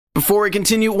Before we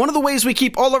continue, one of the ways we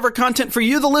keep all of our content for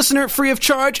you, the listener, free of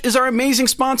charge is our amazing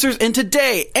sponsors, and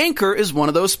today, Anchor is one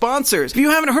of those sponsors. If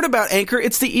you haven't heard about Anchor,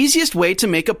 it's the easiest way to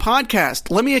make a podcast.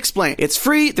 Let me explain. It's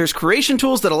free, there's creation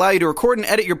tools that allow you to record and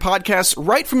edit your podcasts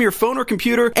right from your phone or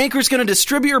computer. Anchor's going to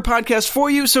distribute your podcast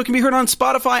for you so it can be heard on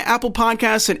Spotify, Apple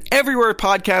Podcasts, and everywhere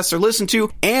podcasts are listened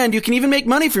to, and you can even make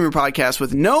money from your podcast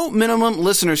with no minimum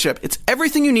listenership. It's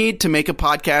everything you need to make a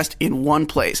podcast in one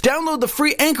place. Download the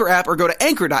free Anchor app or go to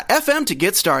anchor.fm to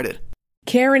get started.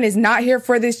 Karen is not here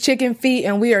for this chicken feed,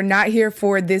 and we are not here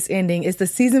for this ending. It's the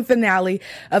season finale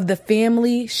of The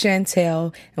Family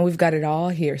Chantel, and we've got it all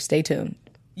here. Stay tuned.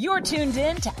 You're tuned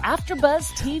in to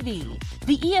AfterBuzz TV,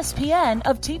 the ESPN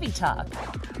of TV talk.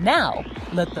 Now,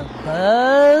 let the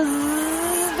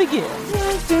buzz begin.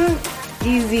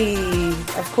 Easy.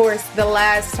 Of course, the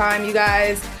last time, you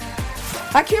guys.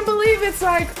 I can't believe it's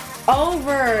like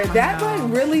over. That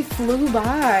like really flew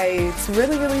by. It's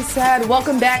really, really sad.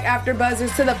 Welcome back,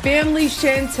 AfterBuzzers, to the Family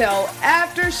Chantel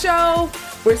After Show.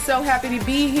 We're so happy to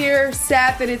be here.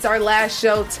 Sad that it's our last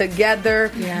show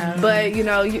together. Yeah. But you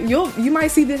know, you might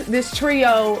see this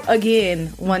trio again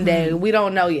one day. We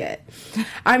don't know yet.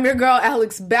 I'm your girl,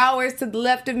 Alex Bowers. To the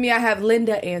left of me, I have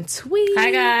Linda and Tweet.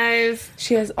 Hi, guys.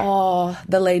 She has all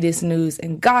the latest news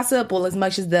and gossip, well, as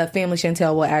much as the Family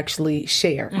Chantel will actually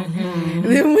share. Mm-hmm.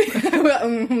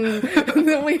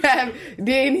 Then we have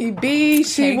Danny B.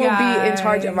 She will be in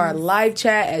charge of our live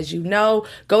chat, as you know.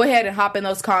 Go ahead and hop in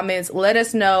those comments. Let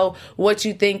us know what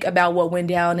you think about what went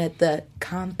down at the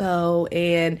compo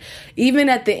and even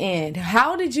at the end.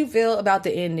 How did you feel about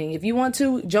the ending? If you want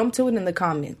to, jump to it in the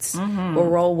comments. Or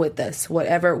roll with us,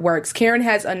 whatever works. Karen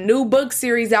has a new book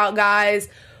series out, guys.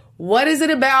 What is it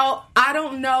about? I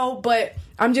don't know, but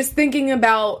I'm just thinking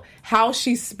about how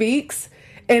she speaks.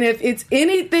 And if it's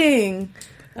anything,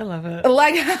 I love it,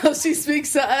 like how she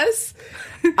speaks to us,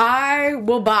 I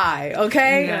will buy,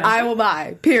 okay? Yeah. I will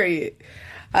buy, period.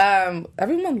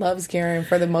 Everyone loves Karen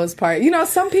for the most part. You know,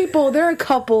 some people, there are a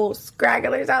couple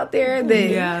scragglers out there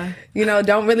that, you know,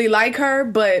 don't really like her,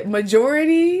 but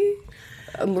majority,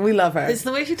 we love her. It's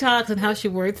the way she talks and how she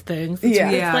words things. It's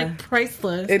like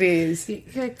priceless. It is.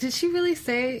 Like, did she really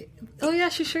say? Oh yeah,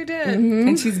 she sure did. Mm-hmm.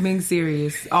 And she's being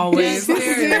serious always. She's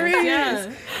serious.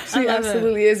 Yeah, she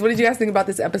absolutely is. What did you guys think about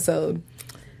this episode?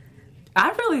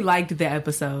 I really liked the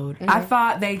episode. Mm-hmm. I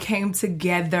thought they came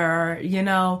together. You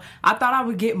know, I thought I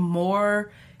would get more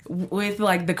with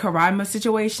like the Karima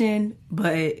situation,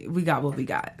 but we got what we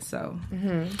got. So.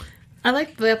 Mm-hmm. I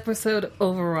liked the episode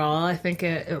overall. I think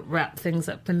it wrapped things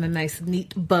up in a nice,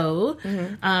 neat bow.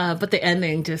 Mm-hmm. But the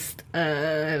ending just... I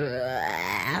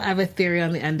have a theory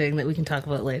on the ending that we can talk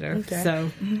about later. Okay. So,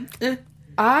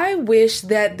 I wish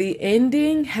that the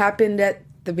ending happened at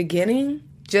the beginning,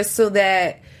 just so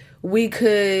that we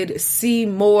could see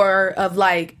more of,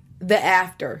 like, the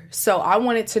after. So I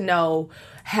wanted to know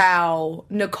how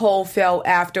Nicole felt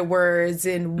afterwards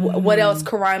and what else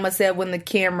Karima said when the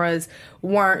cameras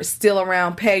weren't still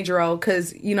around Pedro,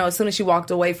 because, you know, as soon as she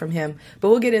walked away from him. But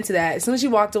we'll get into that. As soon as she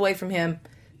walked away from him,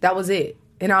 that was it.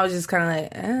 And I was just kind of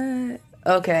like,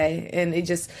 okay. And it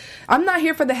just, I'm not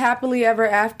here for the happily ever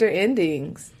after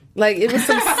endings. Like, it was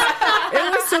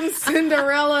some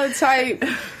Cinderella type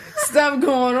stuff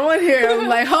going on here. I'm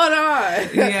like, hold on.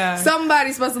 Yeah.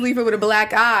 Somebody's supposed to leave her with a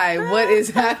black eye. What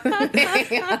is happening?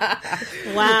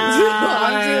 Wow.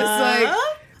 I'm just like,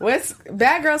 what's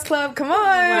Bad Girls Club? Come on.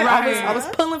 Right. I was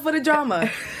pulling for the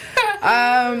drama.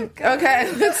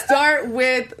 Okay, let's start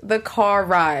with the car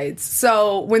rides.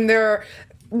 So when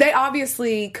they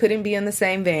obviously couldn't be in the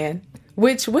same van,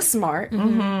 which was smart.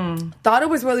 Mm-hmm. Thought it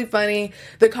was really funny,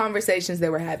 the conversations they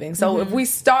were having. So if we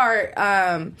start,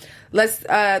 let's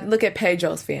look at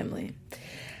Pedro's family.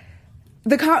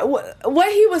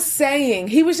 What he was saying,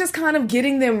 he was just kind of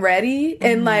getting them ready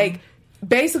and like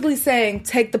basically saying,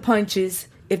 take the punches.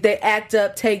 If they act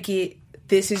up, take it.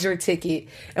 This is your ticket.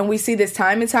 And we see this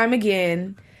time and time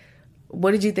again.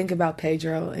 What did you think about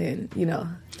Pedro? And, you know,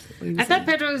 I thought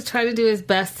Pedro was trying to do his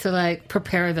best to like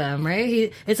prepare them,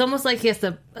 right? It's almost like he has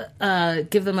to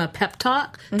give them a pep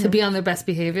talk to be on their best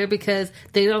behavior because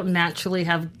they don't naturally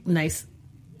have nice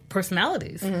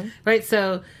personalities, right?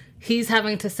 So he's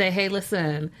having to say, hey,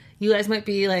 listen, you guys might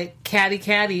be like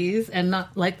caddies and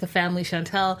not like the family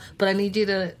Chantel, but I need you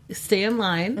to stay in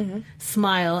line,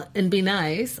 smile, and be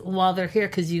nice while they're here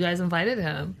because you guys invited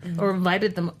him or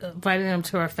invited them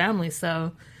to our family.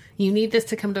 So you need this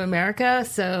to come to America,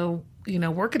 so, you know,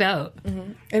 work it out.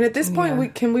 And at this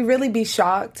point, can we really be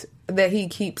shocked that he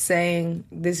keeps saying,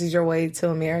 this is your way to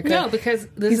America? No, because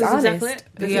he's honest. exactly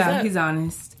it. He's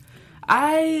honest.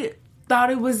 I thought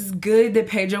it was good that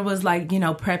Pedro was like, you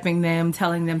know, prepping them,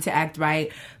 telling them to act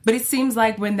right. But it seems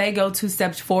like when they go 2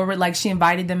 steps forward, like she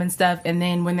invited them and stuff, and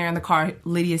then when they're in the car,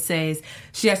 Lydia says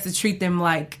she has to treat them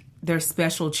like they're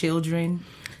special children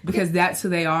because that's who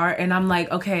they are. And I'm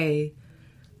like, okay,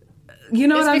 you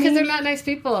know It's what I because mean? they're not nice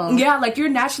people. Yeah, like you're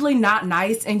naturally not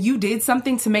nice, and you did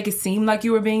something to make it seem like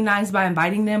you were being nice by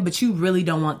inviting them, but you really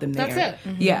don't want them there. That's it.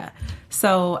 Mm-hmm. Yeah.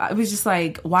 So I was just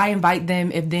like, why invite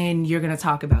them if then you're going to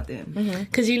talk about them?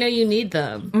 Because you know you need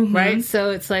them, right?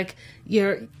 So it's like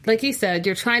you're, like you said,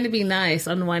 you're trying to be nice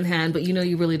on one hand, but you know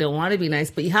you really don't want to be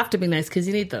nice, but you have to be nice because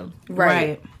you need them.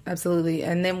 Right. Absolutely.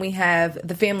 And then we have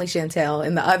the family Chantel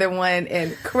and the other one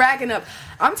and cracking up.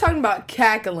 I'm talking about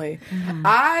cackling.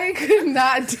 I could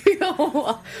not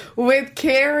deal with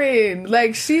Karen.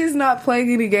 Like, she is not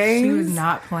playing any games. She was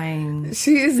not playing.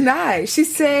 She is not. She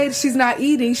said she's not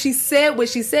eating. She said what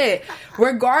she said.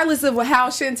 Regardless of how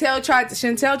Chantel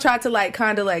tried to like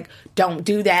kind of like, don't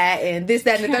do that and this,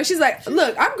 that, and the third. She's like,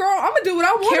 look, I'm girl, I'm gonna do what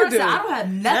I want Karen to said, do. I don't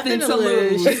have nothing to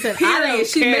lose. She said, I don't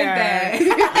She care. meant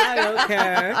that. I don't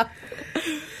care.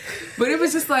 But it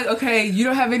was just like, okay, you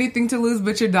don't have anything to lose,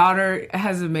 but your daughter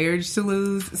has a marriage to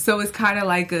lose. So it's kind of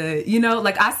like a, you know,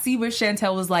 like I see where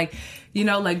Chantel was like, you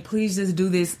know, like, please just do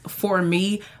this for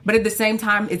me. But at the same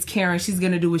time, it's Karen. She's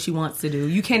going to do what she wants to do.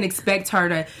 You can't expect her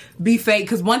to be fake.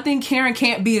 Because one thing Karen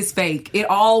can't be is fake. It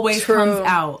always comes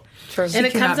out. True. And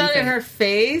it cannot comes be out in fake. her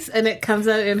face, and it comes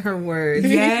out in her words.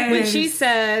 Yes. When she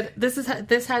said, "This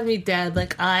had me dead,"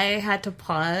 like I had to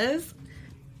pause,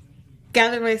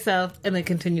 gather myself, and then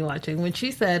continue watching. When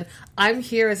she said, "I'm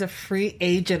here as a free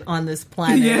agent on this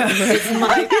planet, it's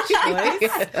my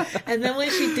choice," and then when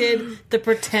she did the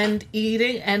pretend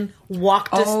eating and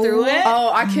walked us through it,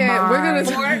 Oh, I can't. We're gonna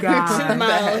fork God. to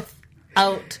mouth,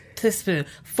 out to spoon,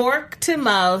 fork to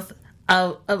mouth.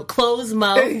 Out of closed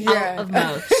mouth, out of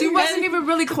mouth. She wasn't even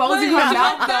really closing her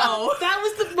mouth, though. That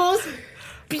was the most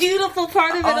beautiful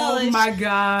part of it all. Oh, my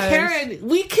God. Karen,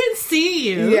 we can see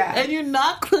you. Yeah. And you're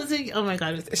not closing. Oh, my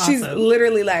God. It's She's awesome.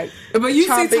 literally like, But you see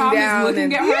chomping Thomas down looking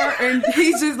and- at her, and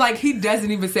he's just like, he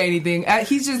doesn't even say anything.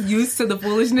 He's just used to the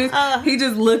foolishness. He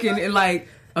just looking and like,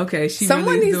 okay, she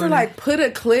someone really is needs to doing like it. put a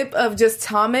clip of just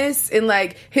Thomas and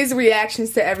like his reactions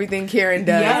to everything Karen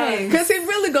does. Yes. Because it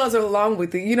really goes along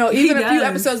with it. You know, even a few does.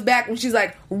 episodes back when she's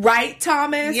like, right,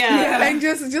 Thomas? Yeah. And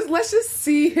just let's just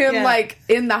see him Yeah. like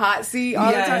in the hot seat all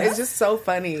the time. Yes. It's just so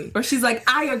funny. Or she's like,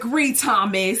 I agree,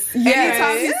 Thomas. Yes.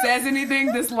 Anytime he says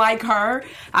anything that's like her,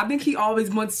 I think he always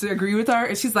wants to agree with her.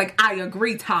 And she's like, I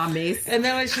agree, Thomas. And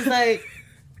then when she's like,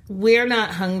 we're not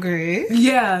hungry.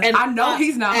 Yeah. And, I know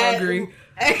he's not and- hungry.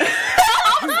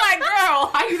 I was like,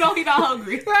 girl, how you know he's not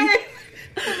hungry? Right?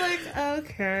 I'm like, oh,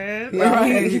 Karen. Yeah,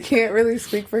 Right. he can't really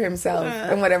speak for himself.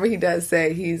 And whatever he does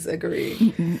say, he's agreed.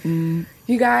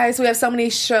 You guys, we have so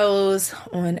many shows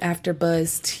on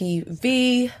AfterBuzz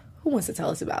TV. Who wants to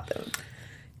tell us about them?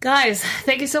 Guys,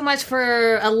 thank you so much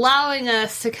for allowing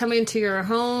us to come into your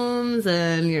homes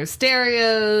and your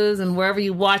stereos and wherever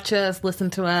you watch us, listen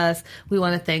to us. We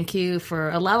want to thank you for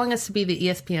allowing us to be the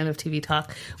ESPN of TV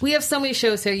Talk. We have so many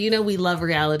shows here. You know we love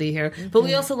reality here, but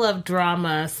we also love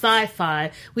drama,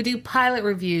 sci-fi. We do pilot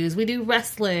reviews. We do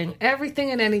wrestling. Everything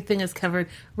and anything is covered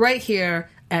right here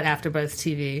at AfterBuzz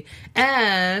TV.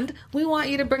 And we want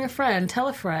you to bring a friend, tell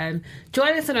a friend,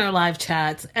 join us in our live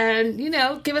chats, and, you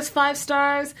know, give us 5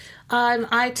 stars on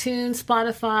iTunes,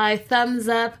 Spotify, thumbs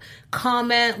up,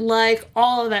 comment, like,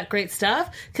 all of that great stuff.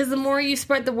 Because the more you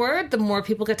spread the word, the more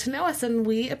people get to know us, and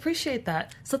we appreciate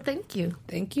that. So thank you.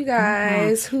 Thank you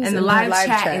guys. Who's And the in live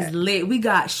chat is lit. We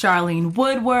got Charlene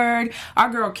Woodward, our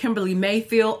girl Kimberly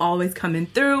Mayfield always coming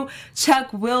through,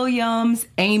 Chuck Williams,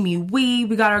 Amy Wee.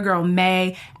 We got our girl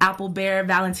May, Apple Bear,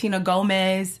 Valentina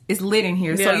Gomez. It's lit in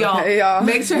here. So Yeah. Hey, y'all.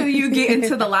 make sure that you get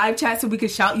into the live chat so we can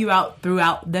shout you out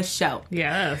throughout the show.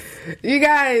 Yes. You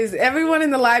guys, everyone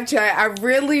in the live chat,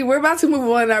 we're about to move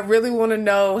on. I really want to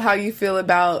know how you feel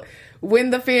about when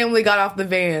the family got off the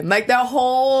van. Like the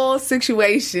whole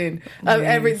situation of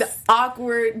the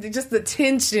awkward, just the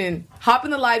tension. Hop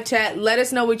in the live chat, let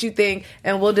us know what you think,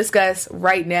 and we'll discuss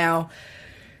right now.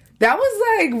 That was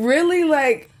like really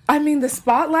like, I mean, the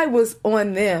spotlight was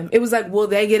on them. It was like, will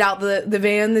they get out the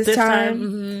van this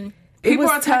time? People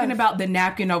was are talking tough. about the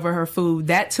napkin over her food.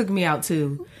 That took me out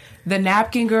too. The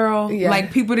napkin girl, Yeah.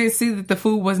 like people didn't see that the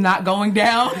food was not going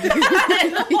down.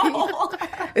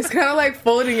 It's kind of like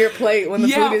folding your plate when the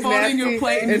Yeah, food is folding nasty your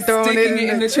plate and throwing sticking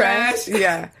it in the trash.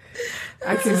 Yeah.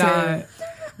 I cannot.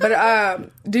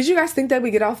 But did you guys think that we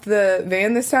get off the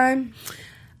van this time?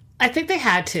 I think they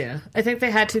had to. I think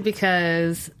they had to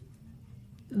because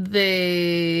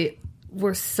they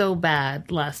were so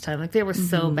bad last time. Like, they were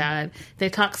so bad. They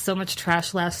talked so much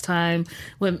trash last time.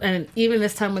 And even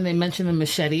this time when they mentioned the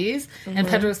machetes, and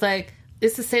Pedro was like,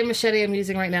 it's the same machete I'm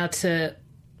using right now to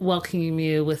welcome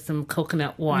you with some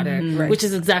coconut water, which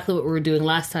is exactly what we were doing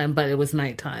last time, but it was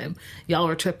nighttime. Y'all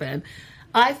were tripping.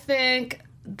 I think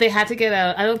they had to get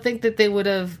out. I don't think that they would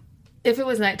have, if it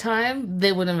was nighttime,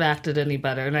 they wouldn't have acted any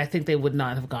better, and I think they would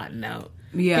not have gotten out.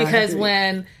 Yeah, because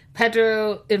when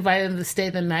Pedro invited them to stay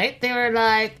the night, they were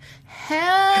like,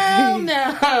 hell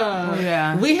no.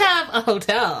 Yeah. We have a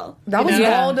hotel. That was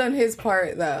bold on his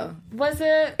part, though. Was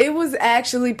it? It was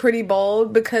actually pretty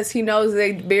bold because he knows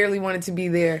they barely wanted to be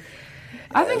there.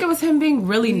 I think it was him being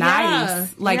really nice. Yeah,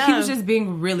 Like, he was just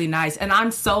being really nice. And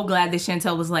I'm so glad that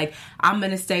Chantel was like, I'm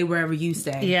going to stay wherever you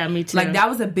stay. Yeah, me too. Like, that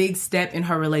was a big step in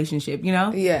her relationship, you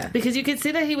know? Yeah. Because you could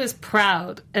see that he was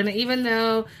proud. And even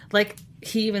though, like,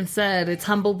 he even said it's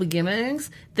humble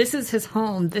beginnings, this is his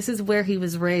home. This is where he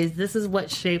was raised. This is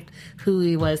what shaped who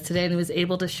he was today. And he was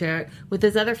able to share it with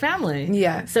his other family.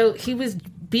 Yeah. So he was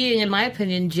being, in my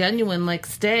opinion, genuine, like,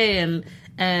 stay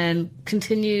and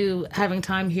continue having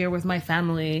time here with my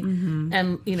family.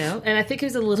 And, you know, and I think he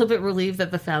was a little bit relieved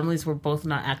that the families were both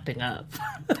not acting up.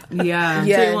 Yeah.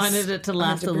 Yes, So he wanted it to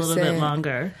last a little bit 100%.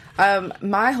 longer.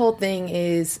 My whole thing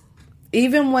is,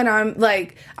 even when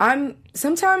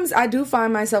sometimes I do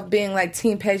find myself being like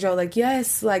Team Pedro, like,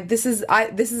 yes, like this is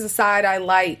a side I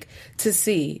like to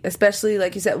see, especially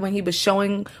like you said, when he was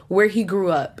showing where he grew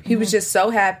up. He was just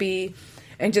so happy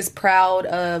and just proud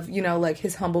of, you know, like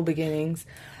his humble beginnings.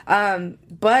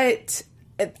 But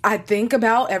I think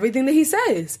about everything that he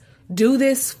says. Do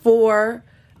this for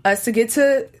us to get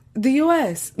to the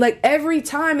U.S. Like, every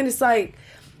time, and it's like,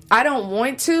 I don't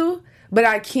want to, but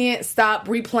I can't stop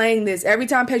replaying this. Every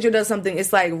time Pedro does something,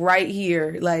 it's like right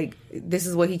here. Like, this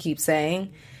is what he keeps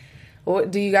saying.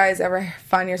 What, do you guys ever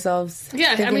find yourselves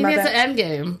thinking I mean, he about has that? an end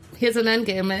game. He has an end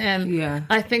game, and Yeah.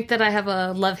 I think that I have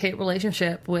a love-hate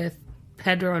relationship with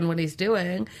Pedro and what he's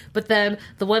doing. But then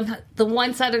the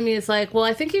one side of me is like, well,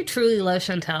 I think he truly loves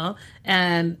Chantel,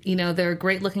 and, you know, they're a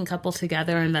great-looking couple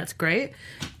together, and that's great.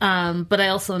 But I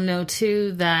also know,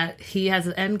 too, that he has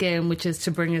an end game, which is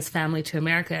to bring his family to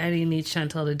America, and he needs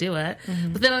Chantel to do it.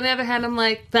 But then on the other hand, I'm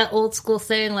like, that old school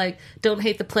saying, like, don't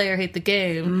hate the player, hate the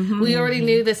game. We already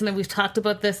knew this, and we've talked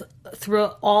about this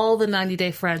throughout all the 90 Day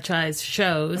franchise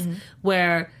shows,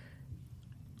 where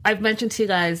I've mentioned to you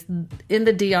guys, in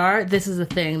the DR, this is a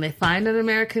thing. They find an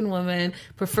American woman,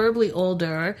 preferably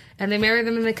older, and they marry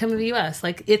them and they come to the U.S.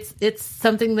 Like, it's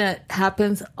something that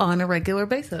happens on a regular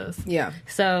basis. Yeah.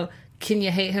 So, can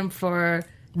you hate him for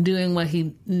doing what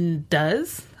he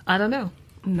does? I don't know.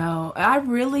 No, I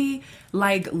really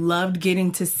loved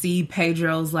getting to see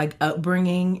Pedro's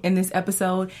upbringing in this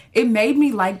episode. It made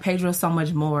me like Pedro so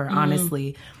much more,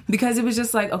 honestly, because it was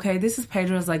just like, okay, this is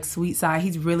Pedro's sweet side.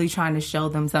 He's really trying to show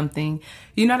them something.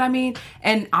 You know what I mean?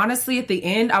 And honestly, at the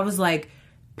end, I was like,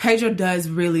 Pedro does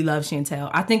really love Chantel.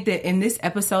 I think that in this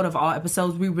episode of all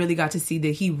episodes, we really got to see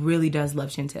that he really does love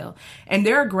Chantel. And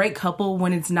they're a great couple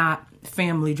when it's not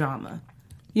family drama.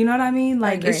 You know what I mean?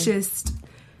 Like, it's just,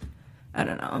 I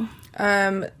don't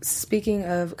know. Speaking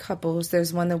of couples,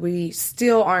 there's one that we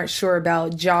still aren't sure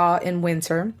about, Ja and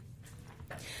Winter.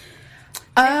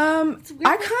 I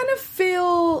kind of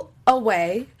feel a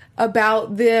way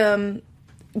about them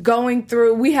going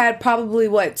through. We had probably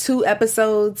 2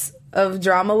 episodes of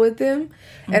drama with them,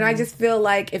 and I just feel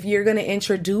like if you're going to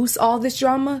introduce all this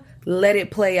drama, let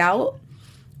it play out.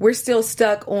 We're still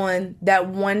stuck on that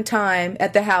one time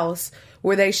at the house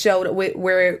where they showed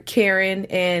where Karen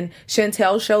and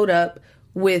Chantel showed up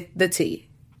with the tea.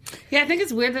 Yeah, I think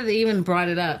it's weird that they even brought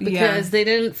it up because they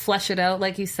didn't flesh it out,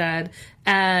 like you said.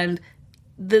 And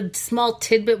the small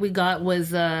tidbit we got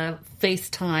was a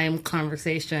FaceTime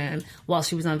conversation while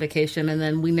she was on vacation, and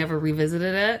then we never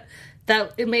revisited it.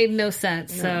 That it made no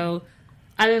sense. No. So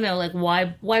I don't know,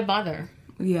 why bother?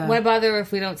 Yeah. Why bother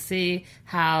if we don't see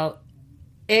how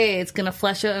A, it's gonna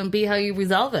flesh out, and B, how you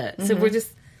resolve it. So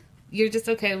you're just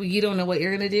okay. Well, you don't know what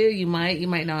you're gonna do. You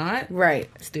might not. Right.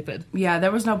 Stupid. Yeah,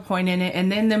 there was no point in it.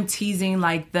 And then them teasing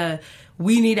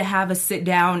we need to have a sit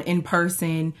down in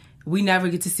person. We never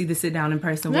get to see the sit down in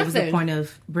person. What was the point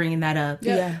of bringing that up?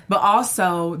 Yeah. But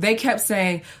also, they kept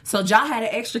saying, so Ja had an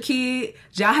extra kid.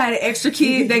 Ja had an extra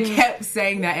kid. They kept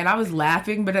saying that. And I was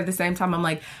laughing, but at the same time, I'm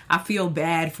like, I feel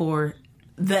bad for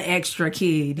the extra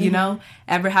kid, you know?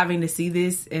 Ever having to see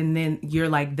this, and then you're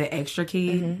like the extra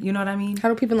kid. You know what I mean? How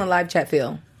do people in the live chat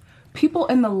feel? People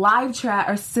in the live chat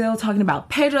are still talking about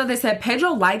Pedro. They said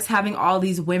Pedro likes having all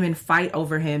these women fight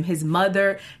over him. His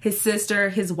mother, his sister,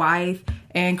 his wife.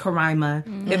 and Karima.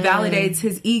 It validates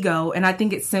his ego, and I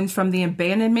think it stems from the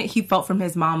abandonment he felt from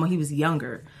his mom when he was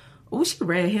younger. Oh, she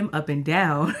read him up and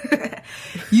down.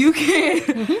 You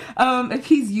can, if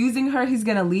he's using her, he's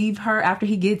going to leave her after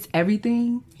he gets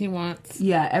everything he wants.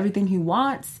 Yeah, everything he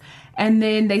wants. And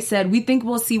then they said, we think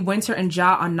we'll see Winter and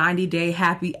Ja on 90 Day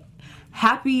Happily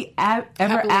Ever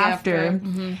After.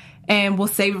 Mm-hmm. And we'll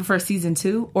save it for season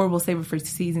 2, or we'll save it for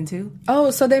season 2. Oh,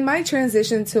 so they might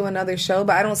transition to another show,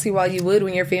 but I don't see why you would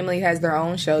when your family has their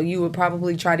own show. You would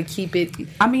probably try to keep it.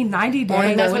 I mean, 90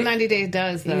 days. That's what 90 Days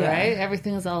does, though, right?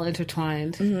 Everything's all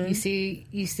intertwined. Mm-hmm.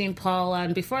 You've seen Paul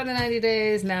on before the 90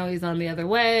 days. Now he's on the other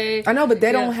way. I know, but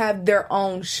they don't have their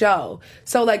own show.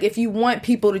 So, like, if you want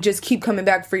people to just keep coming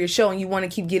back for your show and you want to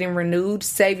keep getting renewed,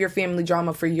 save your family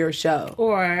drama for your show.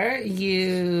 Or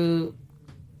you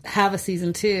have a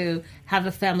season 2, have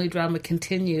the family drama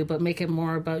continue, but make it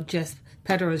more about just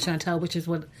Pedro and Chantel, which is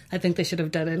what I think they should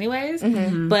have done anyways.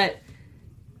 Mm-hmm. But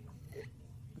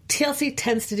TLC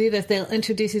tends to do this. They'll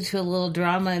introduce you to a little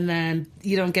drama and then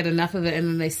you don't get enough of it and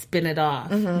then they spin it off.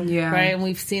 Mm-hmm. Yeah. Right? And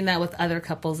we've seen that with other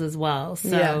couples as well.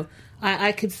 So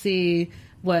I could see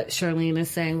what Charlene is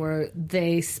saying, where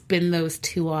they spin those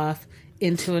 2 off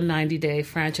into a 90-day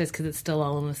franchise because it's still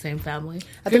all in the same family.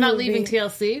 If you're not leaving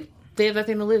TLC, they have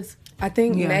nothing to lose. I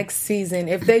think next season,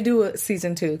 if they do a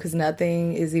season 2, because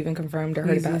nothing is even confirmed or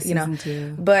heard about, season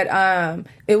 2. But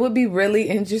it would be really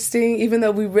interesting, even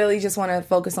though we really just want to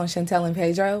focus on Chantel and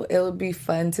Pedro. It would be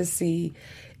fun to see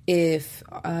if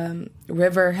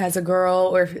River has a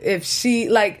girl, or if she,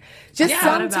 like, just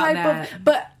some type of.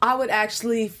 But I would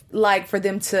actually like for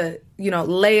them to,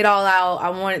 lay it all out. I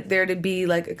want there to be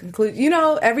like a conclusion,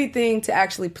 everything to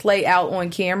actually play out on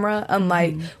camera,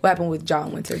 unlike what happened with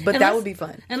John Winter. But that would be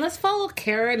fun. And let's follow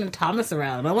Karen and Thomas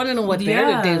around. I want to know what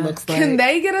their day looks like. Can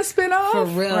they get a spin-off? For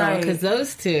real, because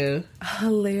those two.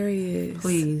 Hilarious.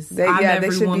 Please. I'm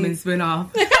every woman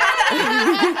spin-off. That's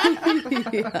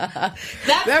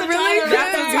that really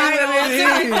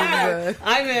could.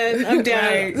 I'm in. I'm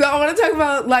down. So I want to talk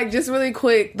about, like, just really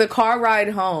quick, the car ride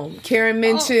home. Karen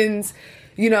mentions,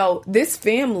 this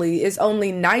family is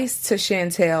only nice to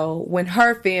Chantel when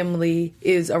her family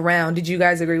is around. Did you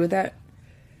guys agree with that?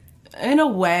 In a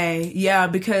way, yeah,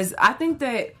 because I think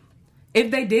that if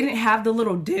they didn't have the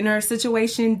little dinner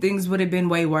situation, things would have been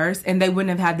way worse, and they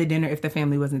wouldn't have had the dinner if the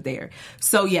family wasn't there.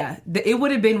 So, yeah, it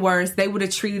would have been worse. They would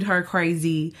have treated her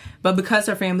crazy, but because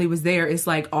her family was there, it's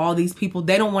like all these people,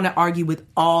 they don't want to argue with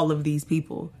all of these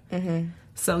people. Mm-hmm.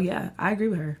 So, yeah, I agree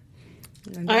with her.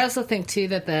 I also think, too,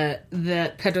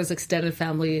 that Pedro's extended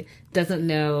family doesn't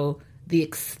know the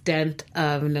extent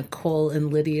of Nicole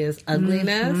and Lydia's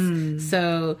ugliness. Mm-hmm.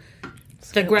 So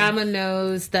the grandma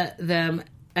knows that them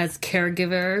as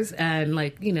caregivers and,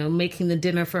 like, making the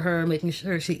dinner for her, making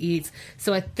sure she eats.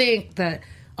 So I think that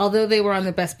although they were on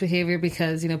their best behavior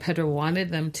because, Pedro wanted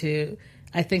them to,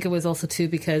 I think it was also, too,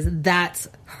 because that's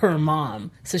her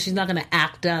mom. So she's not going to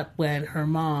act up when her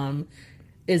mom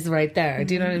is right there.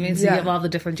 Do you know what I mean? So you have all the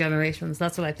different generations.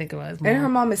 That's what I think it was. And her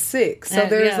mom is sick. So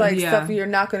there's stuff you're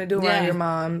not going to do around your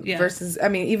mom versus, I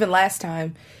mean, even last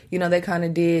time, they kind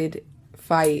of did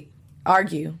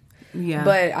argue. Yeah.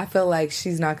 But I feel like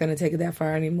she's not going to take it that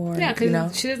far anymore. Yeah,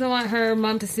 because she doesn't want her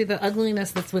mom to see the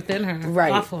ugliness that's within her.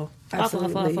 Right. Awful.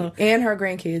 Absolutely. Awful. And her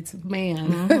grandkids.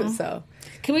 Man. Mm-hmm. So.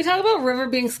 Can we talk about River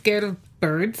being scared of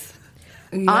birds?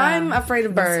 Yeah. I'm afraid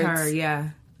of birds. That's her,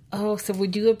 yeah. Oh, so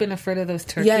would you have been afraid of those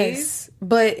turkeys? Yes.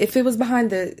 But if it was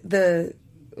behind the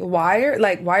wire,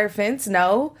 like wire fence,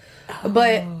 no. Oh.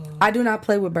 But I do not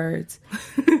play with birds.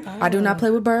 I do not play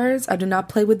with birds. I do not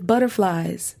play with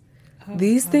butterflies.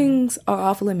 These things are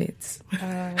off limits.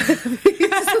 I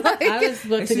was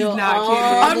about to go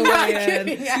all the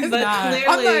way in, but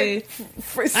clearly,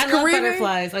 I love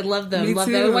butterflies. I love them. Me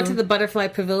too. I went to the butterfly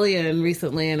pavilion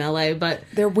recently in LA, but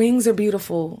their wings are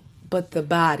beautiful, but the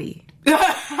body,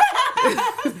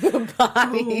 the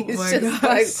body is just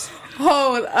like,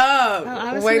 hold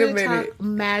up. Wait a minute. Talk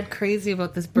mad crazy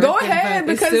about this bird. Go ahead,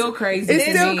 because it's still crazy. It's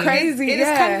still crazy. It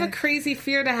is kind of a crazy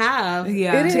fear to have.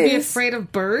 Yeah, to be afraid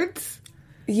of birds.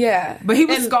 Yeah, but he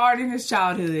was scarred in his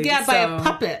childhood. Yeah, by a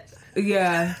puppet.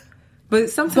 Yeah, but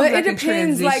sometimes it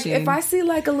depends. Like if I see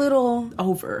like a little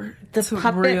the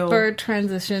puppet bird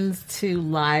transitions to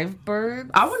live bird.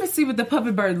 I want to see what the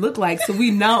puppet bird look like, so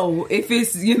we know if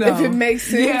it's if it makes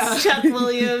sense. Yeah. Chuck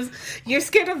Williams, you're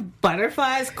scared of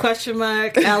butterflies? ?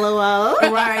 LOL.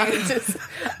 Right.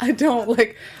 I don't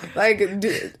like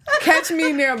catch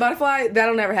me near a butterfly.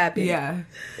 That'll never happen. Yeah,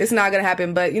 it's not gonna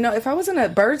happen. But if I was in a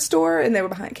bird store and they were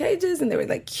behind cages and they were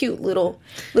like cute little.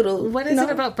 What is it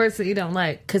about birds that you don't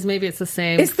like? Because maybe it's the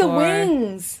same. It's the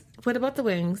wings. What about the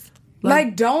wings?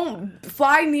 Like, don't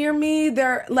fly near me.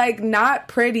 They're, like, not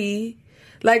pretty.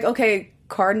 Like, okay,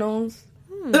 cardinals.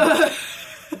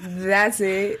 That's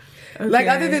it. Okay. Like,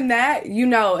 other than that, you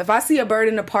know, if I see a bird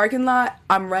in the parking lot,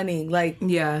 I'm running. Like,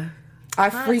 yeah. I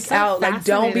freak out. Like,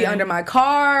 don't be under my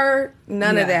car.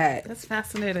 None of that. That's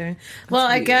fascinating. Well,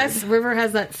 I guess River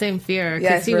has that same fear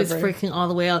because he was freaking all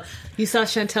the way out. You saw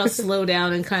Chantel slow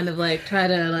down and kind of like try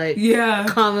to like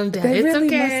calm him down. They it's really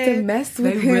okay. must have messed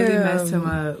with him. They really messed him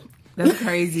up. That's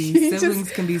crazy.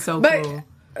 Siblings can be so cool.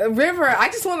 River, I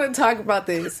just want to talk about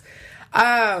this.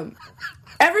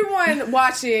 Everyone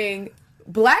watching.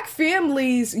 Black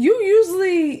families, you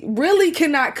usually really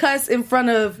cannot cuss in front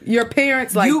of your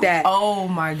parents like that. Oh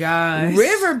my gosh.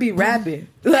 River be rapping.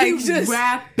 Like, just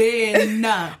rapping.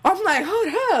 I'm like, hold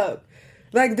up.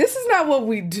 Like, this is not what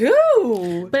we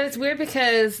do. But it's weird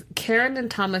because Karen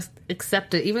and Thomas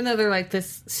accept it, even though they're like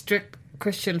this strict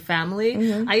Christian family.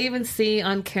 Mm-hmm. I even see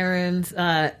on Karen's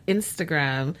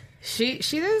Instagram,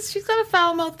 she's got a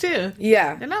foul mouth too.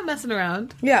 Yeah. They're not messing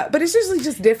around. Yeah, but it's usually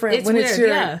just different it's when weird, it's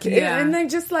your and then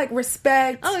just like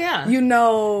respect. Oh yeah. You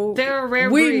know, they're a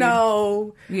rare we breed.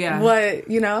 Know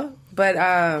what, you know. But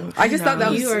I just thought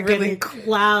that was you are really getting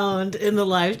clowned in the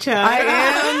live chat. I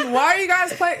am. Why are you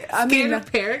guys playing? Scared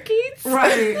of parakeets?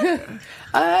 Right.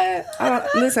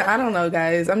 I don't know,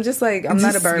 guys. I'm just like, I'm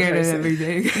not a bird scared person. Of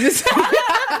everything.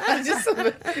 just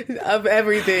of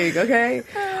everything, okay?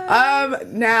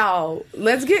 Now,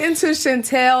 let's get into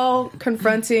Chantel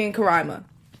confronting Karima.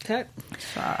 Okay.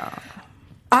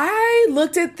 I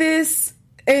looked at this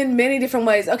in many different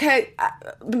ways. Okay,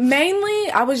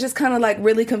 mainly, I was just kind of like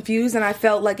really confused, and I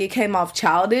felt like it came off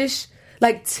childish.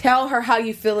 Like, tell her how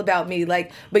you feel about me.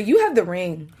 Like, but you have the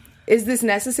ring. Is this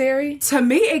necessary? To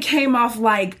me, it came off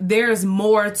like there's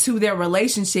more to their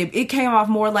relationship. It came off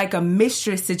more like a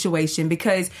mistress situation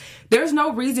because there's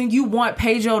no reason you want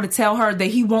Pedro to tell her that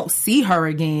he won't see her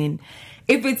again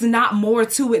if it's not more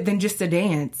to it than just a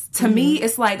dance. To me,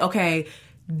 it's like, okay,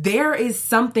 there is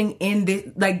something in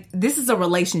this, like, this is a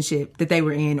relationship that they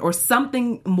were in or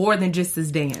something more than just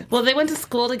this dance. Well, they went to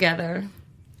school together.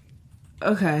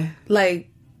 Okay. Like,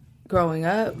 growing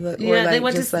up? Or yeah, like they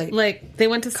went just to they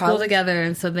went to school college? together,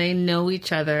 and so they know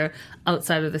each other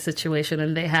outside of the situation.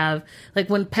 And they have, like,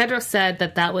 when Pedro said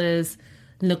that was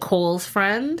Nicole's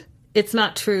friend, it's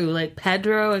not true. Like,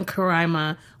 Pedro and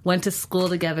Karima went to school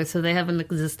together, so they have an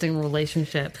existing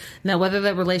relationship. Now, whether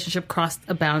that relationship crossed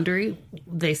a boundary,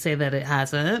 they say that it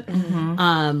hasn't.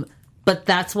 Mm-hmm. But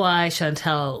that's why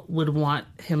Chantel would want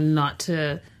him not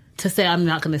to say, I'm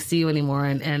not going to see you anymore,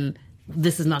 and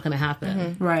this is not going to happen.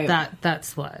 Mm-hmm. Right.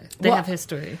 That's why. They have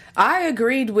history. I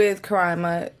agreed with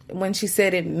Karima when she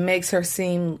said it makes her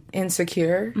seem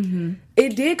insecure. Mm-hmm.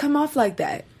 It did come off like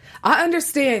that. I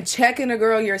understand checking a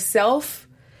girl yourself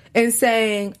and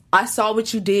saying, I saw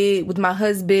what you did with my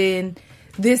husband,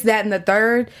 this, that, and the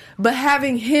third. But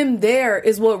having him there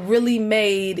is what really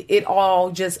made it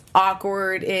all just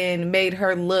awkward and made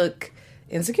her look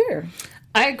insecure.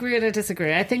 I agree and I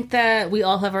disagree. I think that we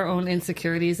all have our own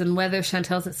insecurities, and whether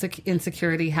Chantel's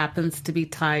insecurity happens to be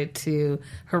tied to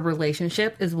her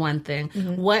relationship is one thing.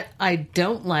 Mm-hmm. What I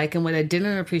don't like and what I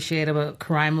didn't appreciate about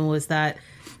Karima was that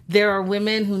there are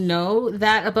women who know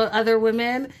that about other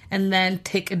women and then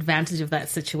take advantage of that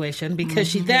situation because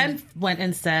she then went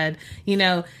and said, you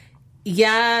know,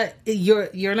 yeah,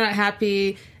 you're not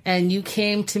happy and you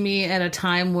came to me at a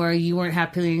time where you weren't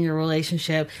happy in your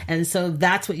relationship. And so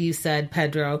that's what you said,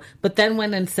 Pedro. But then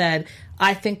went and said,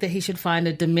 I think that he should find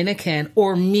a Dominican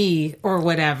or me or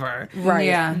whatever. Right.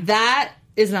 Yeah. That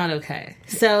is not okay.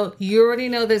 So you already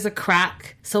know there's a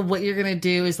crack. So what you're going to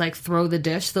do is like throw the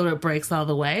dish so it breaks all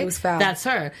the way. It was foul. That's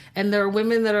her. And there are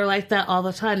women that are like that all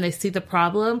the time. They see the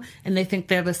problem and they think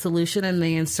they're the solution and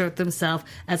they insert themselves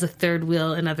as a third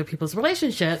wheel in other people's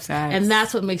relationships. Nice. And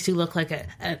that's what makes you look like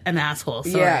an asshole.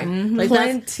 Sorry. Yeah. Like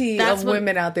Plenty of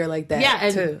women out there like that. Yeah,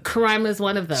 and too. Karima is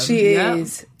one of them. She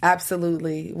is.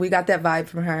 Absolutely. We got that vibe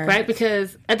from her. Right?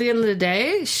 Because at the end of the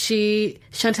day,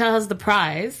 Chantel has the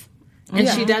prize. And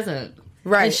she doesn't.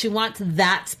 Right. And she wants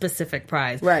that specific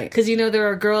prize. Right. Because, you know, there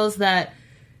are girls that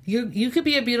you could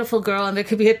be a beautiful girl and there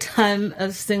could be a ton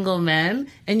of single men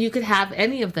and you could have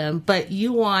any of them, but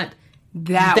you want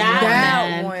that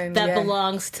man that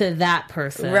belongs to that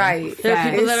person. Right. There are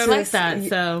people that are like just,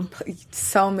 that.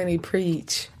 So many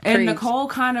preach. And Nicole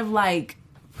kind of like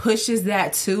pushes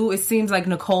that too. It seems like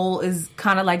Nicole is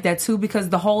kind of like that too, because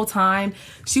the whole time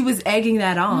she was egging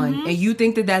that on, and you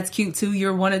think that that's cute too.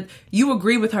 You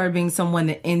agree with her being someone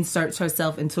that inserts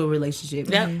herself into a relationship.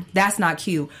 That's not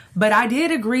cute. But I did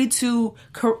agree with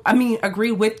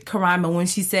Karima when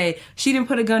she said she didn't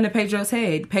put a gun to Pedro's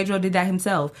head. Pedro did that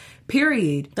himself.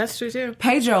 Period. That's true too.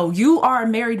 Pedro, you are a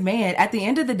married man. At the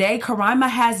end of the day, Karima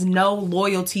has no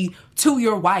loyalty to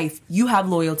your wife. You have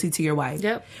loyalty to your wife.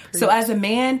 Yep. So as a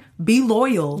man, be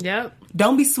loyal. Yep.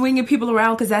 Don't be swinging people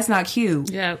around because that's not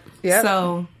cute. Yep.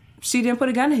 So she didn't put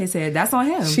a gun to his head. That's on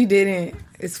him. She didn't.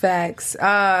 It's facts.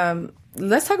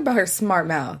 Let's talk about her smart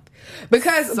mouth.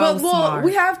 Because, smart.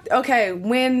 we have,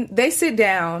 when they sit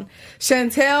down,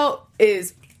 Chantel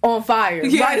is on fire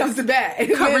right off the bat. And,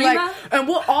 Karima? and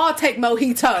we'll all take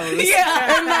mojitos.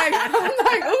 Yeah. And I'm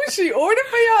like, oh, she ordered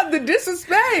for y'all the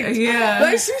disrespect. Yeah.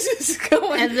 Like, she's just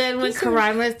going. And then when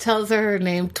Karima tells her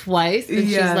name twice, and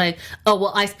she's like, oh,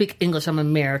 well, I speak English. I'm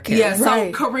American. Yeah, so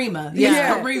Right. Karima.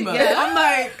 Yeah. Karima. Yeah. I'm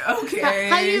like, okay.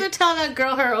 How do you even tell that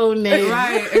girl her own name?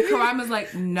 Right. And Karima's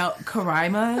like, no,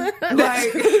 Karima? Like,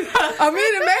 I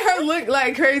mean, it made her look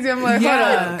like crazy. I'm like, hold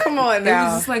on. Come on it now.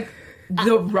 was just like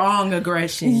the wrong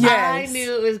aggression. Yes. I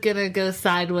knew it was gonna go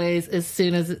sideways as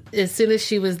soon as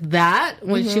she was that.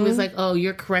 When she was like, "Oh,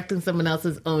 you're correcting someone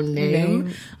else's own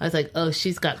name," I was like, "Oh,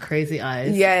 she's got crazy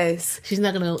eyes. Yes. She's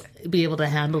not gonna be able to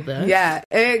handle this." Yeah.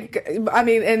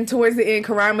 And towards the end,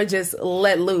 Karima just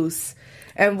let loose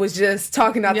and was just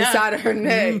talking out the side of her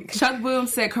neck. Chuck Boom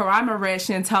said Karima read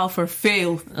Chantel for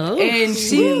filth. Oh, and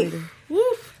she...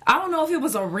 I don't know if it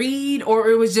was a read or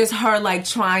it was just her like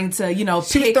trying to,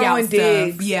 pick out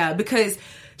digs. stuff. Yeah, because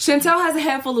Chantel has a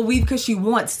head full of weave because she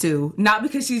wants to, not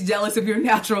because she's jealous of your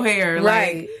natural hair.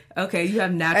 Right. Like, okay, you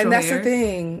have natural hair. And that's the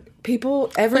thing.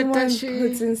 Everyone does she-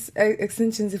 puts in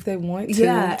extensions if they want to.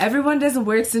 Yeah, everyone doesn't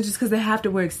wear extensions because they have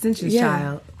to wear extensions,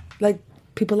 child. Like,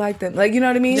 people like them. Like, you know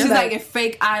what I mean? She's like, if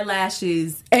fake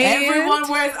eyelashes, everyone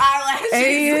wears eyelashes.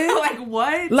 And- like,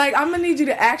 what? Like, I'm gonna need you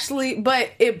to actually, but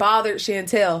it bothered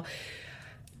Chantel.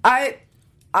 I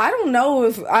don't know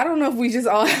if we just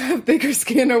all have thicker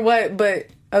skin or what, but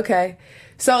okay.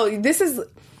 So this is,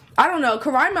 I don't know.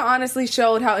 Karima honestly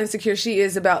showed how insecure she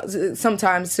is about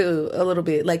sometimes too, a little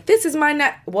bit. Like, this is my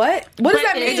what? What does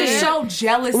that mean? It just showed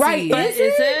jealousy. Right. Is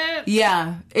it?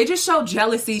 Yeah, it just showed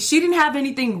jealousy. She didn't have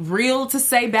anything real to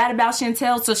say bad about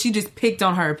Chantel, so she just picked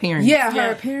on her appearance. Yeah,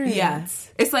 her appearance. Yeah.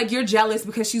 It's like you're jealous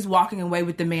because she's walking away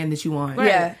with the man that you want. Right.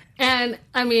 Yeah. And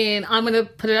I mean, I'm gonna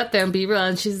put it up there and be real.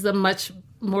 And she's a much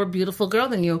more beautiful girl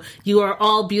than you. You are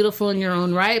all beautiful in your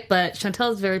own right, but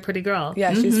Chantel's a very pretty girl.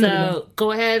 Yeah, she's so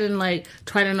go ahead and like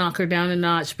try to knock her down a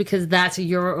notch because that's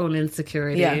your own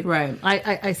insecurity. Yeah, right.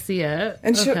 I see it.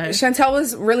 And okay. Chantel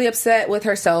was really upset with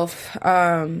herself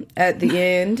at the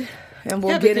end. And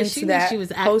we'll get into that she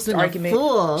was post acting argument. a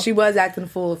fool. She was acting a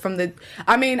fool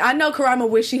I know Karima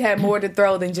wished she had more to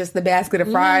throw than just the basket of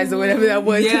fries or whatever that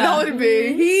was. Yeah. That would have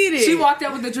been heated. She walked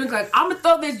out with the drink like, I'm gonna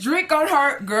throw this drink on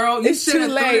her, girl. You It's should too have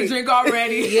thrown late. the drink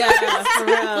already. Yeah, for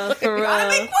real. I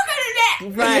mean, what kind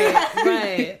of that?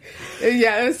 Right.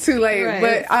 Yeah, it was too late.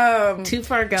 Right. But Too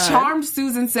far gone. Charmed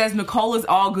Susan says Nicole is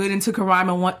all good until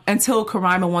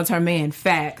Karima wants her man.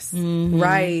 Facts.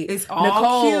 right, It's all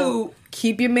Nicole, cute.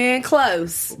 keep your man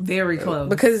close Very close.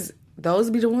 because those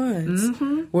be the ones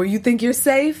where you think you're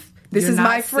safe. This You're is not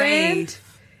my friend. safe.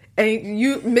 And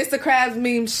Mr. Krabs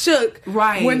meme shook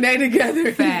Right. when they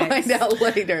together. Facts. You find out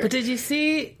later. But did you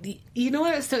see? You know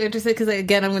what was so interesting? Because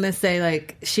again, I'm going to say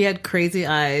like she had crazy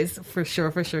eyes for sure,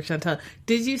 Chantel.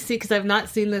 Did you see? Because I've not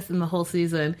seen this in the whole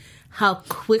season. How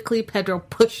quickly Pedro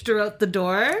pushed her out the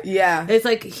door. Yeah. It's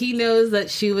like he knows that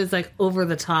she was like over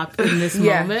the top in this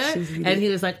Yeah, moment. she's heated. And he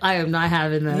was like, I am not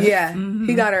having this. Yeah,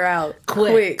 he got her out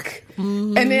quick.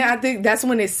 And then I think that's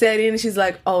when it set in and she's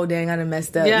like, oh, dang, I done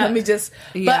messed up. Yeah. Let me just...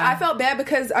 But I felt bad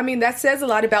because, I mean, that says a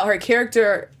lot about her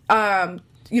character,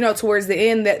 towards the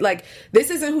end that, like, this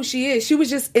isn't who she is. She was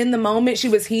just in the moment. She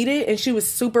was heated and she was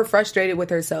super frustrated with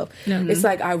herself. It's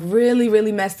like, I really,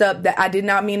 really messed up. That I did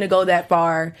not mean to go that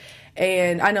far.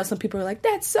 And I know some people are like,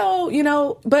 that's so,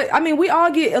 but I mean, we all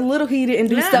get a little heated and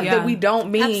do stuff that we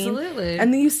don't mean. Absolutely.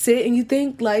 And then you sit and you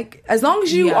think, like, as long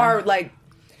as you are, like,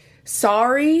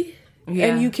 sorry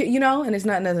and you can, and it's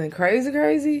not nothing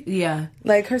crazy. Yeah.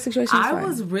 Like, her situation is I fine.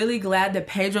 was really glad that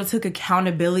Pedro took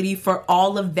accountability for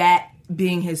all of that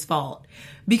being his fault.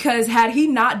 Because had he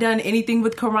not done anything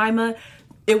with Karima,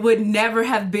 it would never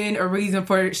have been a reason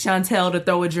for Chantel to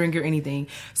throw a drink or anything.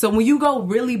 So when you go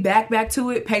really back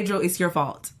to it, Pedro, it's your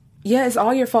fault. Yeah, it's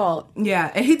all your fault.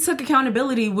 Yeah, and he took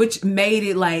accountability, which made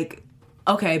it like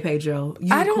okay, Pedro,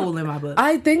 you're cool in my book.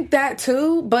 I think that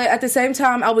too, but at the same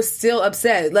time, I was still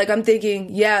upset. Like, I'm thinking,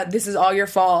 yeah, this is all your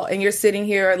fault, and you're sitting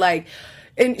here like,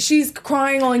 and she's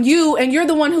crying on you, and you're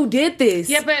the one who did this.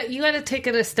 Yeah, but you got to take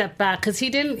it a step back, because he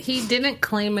didn't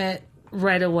claim it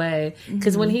right away,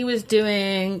 because when he was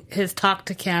doing his talk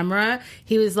to camera,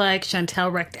 he was like,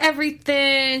 Chantel wrecked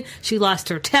everything, she lost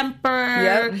her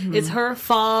temper, it's her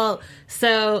fault.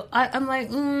 So I'm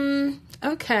like,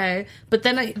 okay. But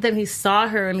then he saw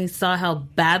her, and he saw how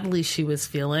badly she was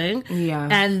feeling,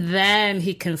 and then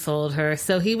he consoled her.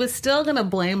 So he was still gonna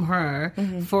blame her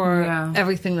for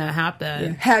everything that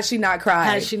happened. Had she not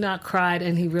cried,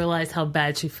 and he realized how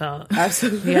bad she felt.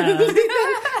 Absolutely. Yeah.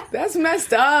 That's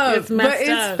messed up. It's messed but it's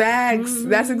up. facts.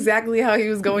 That's exactly how he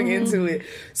was going into it.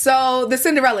 So the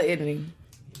Cinderella ending.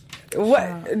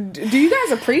 What do you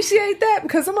guys appreciate that?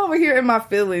 Because I'm over here in my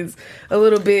feelings a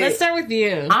little bit. Let's start with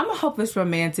you. I'm a hopeless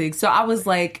romantic, so I was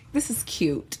like, this is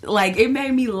cute. Like, it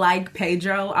made me like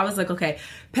Pedro. I was like, okay,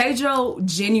 Pedro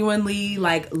genuinely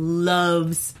like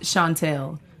loves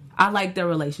Chantel. I like their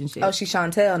relationship. Oh, she's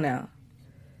Chantel now.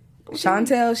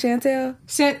 Chantel.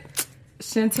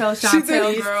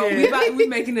 Chantel, girl. We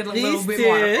making it a little bit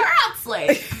more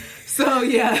girl. So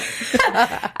yeah,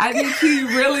 I think he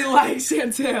really likes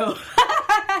Chantel.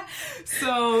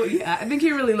 So yeah, I think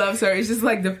he really loves her. It's just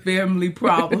like the family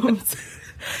problems.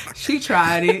 She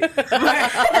tried it.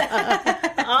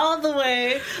 All the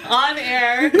way on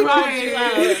air.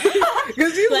 Right.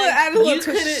 Because you added a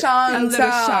little to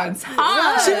Chantal.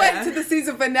 She waited to the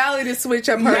season finale to switch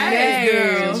up her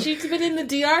name. She's been in the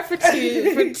DR for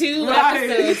two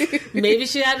episodes. Maybe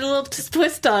she had a little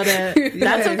twist on it.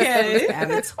 That's okay.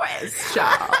 Add a twist,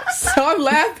 y'all. So I'm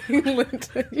laughing,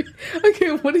 Linda.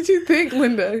 Okay, what did you think,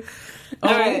 Linda?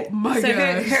 Oh my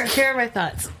God. Here are my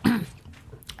thoughts.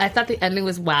 I thought the ending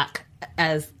was whack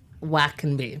as whack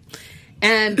can be.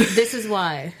 And this is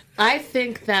why. I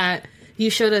think that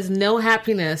you showed us no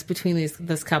happiness between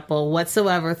this couple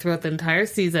whatsoever throughout the entire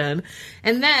season.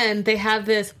 And then they have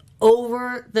this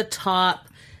over-the-top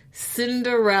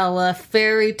Cinderella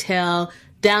fairy tale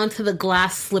down to the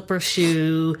glass slipper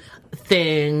shoe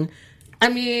thing. I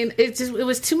mean, it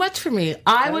was too much for me.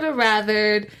 I would have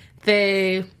rathered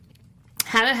they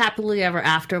had it happily ever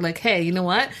after, like, hey, you know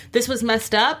what? This was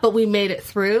messed up, but we made it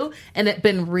through, and it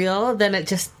been real, then it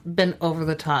just been over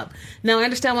the top. Now, I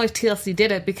understand why TLC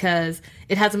did it, because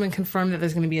it hasn't been confirmed that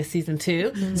there's going to be a season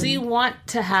 2. Mm-hmm. So you want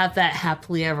to have that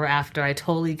happily ever after. I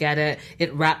totally get it.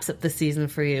 It wraps up the season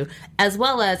for you. As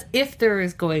well as, if there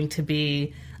is going to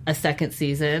be a second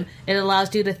season, it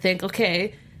allows you to think,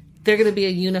 okay, they're going to be a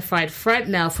unified front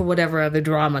now for whatever other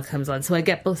drama comes on. So I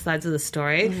get both sides of the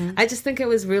story. Mm-hmm. I just think it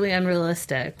was really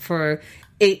unrealistic for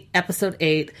episode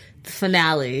 8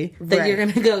 finale that you're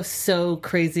going to go so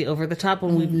crazy over the top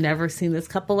when we've never seen this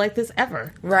couple like this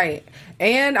ever. Right.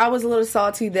 And I was a little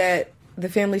salty that the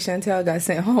family Chantel got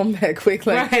sent home that quick.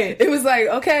 Like, it was like,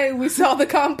 okay, we saw the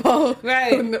compo.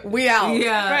 Right. We out.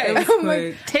 Yeah. Right. I'm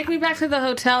like, take me back to the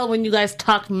hotel when you guys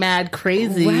talked mad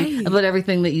crazy about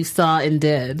everything that you saw and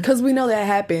did. Because we know that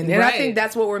happened. And I think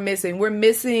that's what we're missing. We're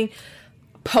missing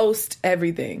post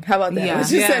everything. How about that? Yeah.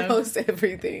 Let's just say post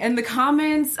everything. In the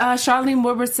comments, Charlene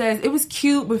Wilbur says, it was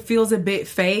cute, but feels a bit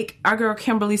fake. Our girl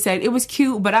Kimberly said, it was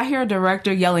cute, but I hear a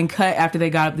director yelling cut after they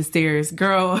got up the stairs.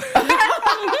 Girl.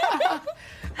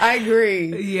 I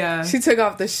agree. Yeah. She took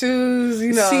off the shoes,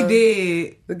 you know. She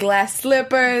did. The glass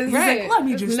slippers. Right. Like, let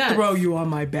me just throw you on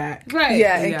my back. Right.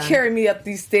 Yeah, and carry me up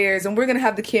these stairs, and we're going to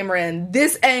have the camera in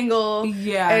this angle.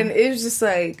 Yeah. And it was just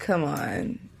like, come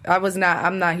on.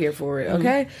 I'm not here for it,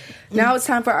 okay? Now it's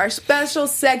time for our special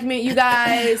segment, you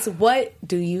guys. What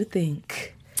do you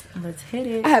think? Let's hit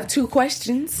it. I have 2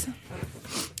 questions.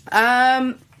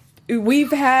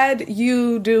 We've had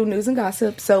you do news and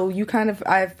gossip, so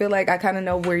I feel like I kind of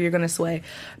know where you're going to sway.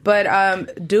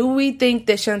 But do we think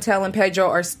that Chantel and Pedro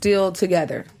are still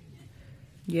together?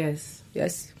 Yes.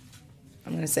 Yes.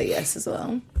 I'm going to say yes as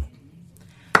well.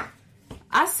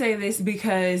 I say this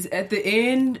because at the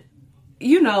end,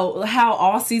 you know, how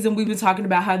all season we've been talking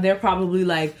about how they're probably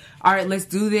like, all right, let's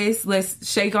do this. Let's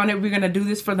shake on it. We're going to do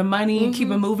this for the money and keep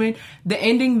it moving. The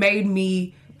ending made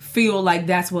me feel like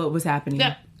that's what was happening.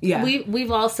 Yeah. Yeah.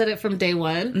 We've all said it from day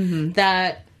one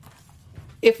that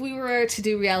if we were to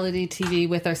do reality TV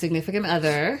with our significant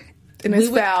other, and it's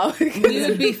foul. We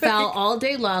would be foul all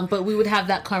day long, but we would have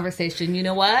that conversation. You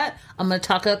know what? I'm going to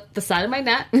talk up the side of my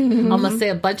neck. I'm going to say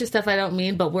a bunch of stuff I don't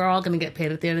mean, but we're all going to get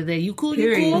paid at the end of the day. You cool?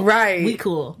 You cool? Right. We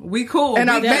cool. We cool. And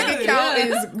our bank account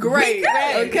is great.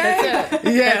 Okay? That's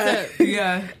it. Yeah.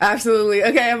 Yeah. Absolutely.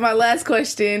 Okay, and my last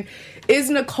question Is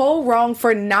Nicole wrong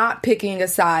for not picking a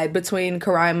side between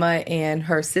Karima and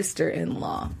her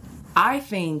sister-in-law? I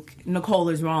think Nicole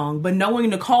is wrong, but knowing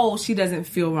Nicole, she doesn't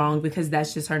feel wrong because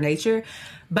that's just her nature.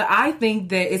 But I think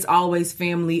that it's always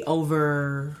family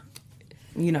over,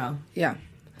 Yeah.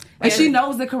 And she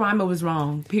knows that Karima was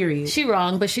wrong, period. She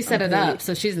wrong, but she set it up,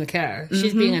 so she doesn't care.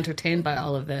 She's being entertained by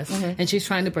all of this, and she's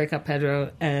trying to break up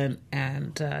Pedro and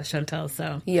Chantel.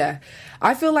 So Yeah.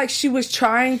 I feel like she was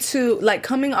trying to, like,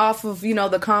 coming off of,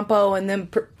 the compo and then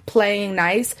playing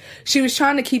nice, she was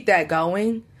trying to keep that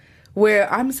going,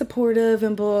 where I'm supportive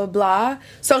and blah, blah, blah.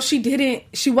 So she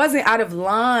wasn't out of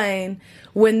line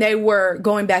when they were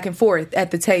going back and forth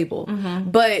at the table.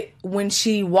 But when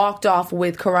she walked off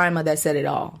with Karima, that said it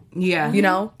all.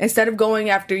 Yeah. Instead of going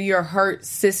after your hurt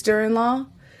sister-in-law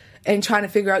and trying to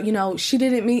figure out, she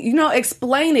didn't mean,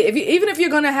 explain it. Even if you're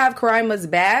going to have Karima's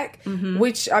back,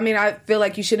 which, I feel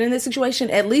like you should in this situation,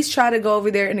 at least try to go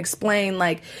over there and explain,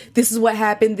 like, this is what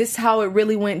happened. This is how it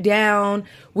really went down.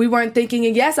 We weren't thinking,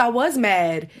 and yes, I was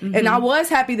mad. And I was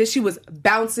happy that she was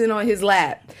bouncing on his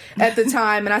lap at the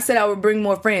time. And I said I would bring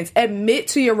more friends. Admit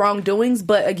to your wrongdoings.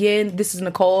 But again, this is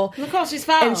Nicole. Nicole, she's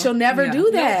foul. And she'll never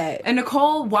do that. And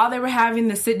Nicole, while they were having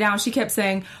the sit down, she kept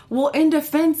saying, well, in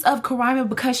defense of Karima,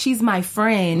 because she's my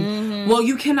friend, well,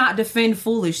 you cannot defend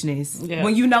foolishness. Yeah.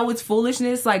 When you know it's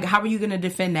foolishness, like, how are you going to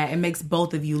defend that? It makes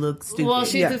both of you look stupid. Well,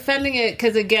 she's defending it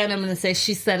because, again, I'm going to say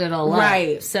she set it all up.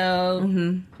 Right.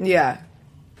 So, Yeah.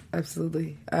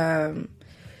 Absolutely.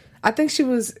 I think she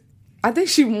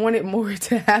wanted more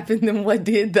to happen than what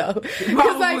did, though.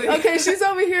 Because, like, okay, she's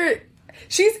over here,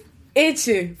 she's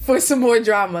itching for some more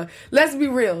drama. Let's be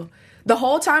real. The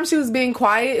whole time she was being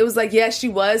quiet, it was like, yes, she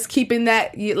was keeping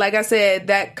that, like I said,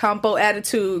 that compo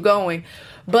attitude going.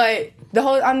 But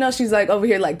I know she's like over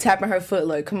here like tapping her foot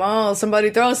like, come on,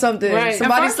 somebody throw something. Right.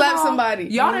 Somebody slap somebody.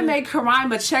 Y'all done made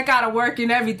Karima check out of work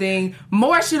and everything.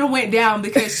 More should have went down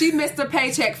because she missed her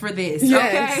paycheck for this.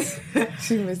 Yes. Okay?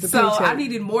 She missed the paycheck. So I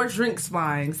needed more drinks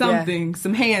flying, something,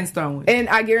 some hands throwing. And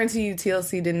I guarantee you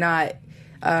TLC did not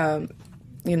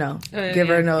give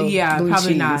her no blue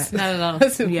probably cheese. not at all.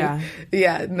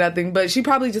 Yeah, nothing. But she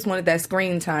probably just wanted that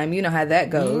screen time. You know how that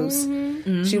goes.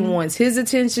 She wants his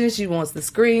attention. She wants the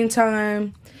screen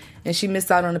time. And she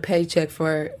missed out on a paycheck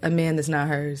for a man that's not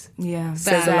hers. Yeah.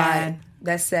 Says a lot.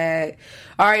 That's sad.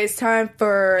 All right, it's time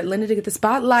for Linda to get the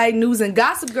spotlight. News and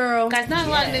gossip, girl. Guys, not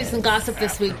a lot of news and gossip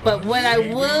this week, but what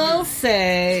I will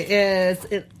say is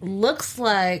it looks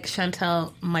like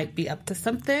Chantel might be up to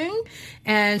something.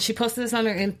 And she posted this on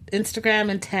her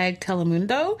Instagram and tagged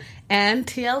Telemundo and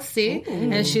TLC.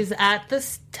 Ooh. And she's at the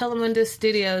Telemundo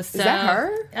studios. So, is that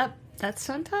her? Yep, that's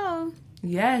Chantel.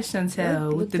 Yeah,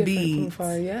 Chantel with the beads.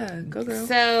 Yeah, go girl.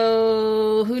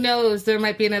 So, who knows? There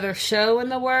might be another show in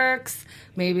the works.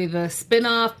 Maybe the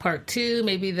spin-off, part 2.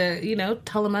 Maybe the,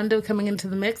 Telemundo coming into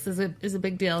the mix is a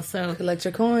big deal. So, collect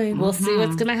your coin. We'll see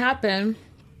what's going to happen.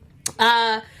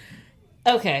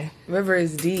 Okay. River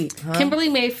is deep, huh? Kimberly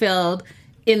Mayfield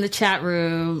in the chat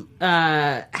room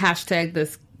hashtag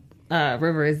this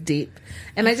River is deep.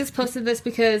 And I just posted this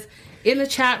because in the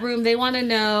chat room, they want to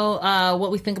know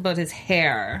what we think about his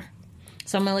hair.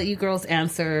 So I'm going to let you girls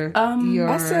answer I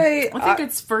think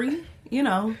it's free.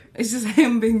 It's just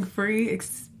him being free,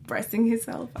 expressing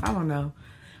himself. I don't know.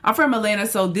 I'm from Atlanta,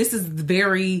 so this is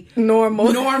very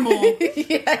normal.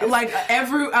 Yes. Like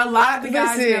a lot of the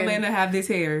guys in Atlanta have this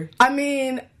hair. I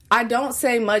mean, I don't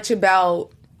say much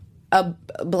about a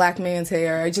black man's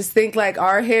hair. I just think like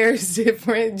our hair is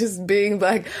different. Just being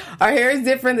black, our hair is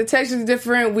different. The texture is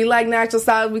different. We like natural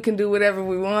styles. We can do whatever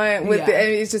we want with it.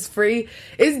 And it's just free.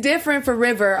 It's different for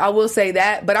River. I will say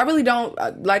that, but I really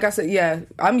don't. Like I said,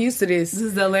 I'm used to this. This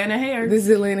is Atlanta hair. I'm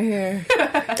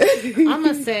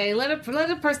gonna say let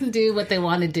a person do what they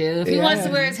want to do. If he wants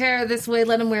to wear his hair this way,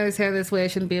 let him wear his hair this way.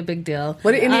 It shouldn't be a big deal.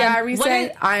 What did India Irie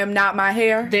say? I am not my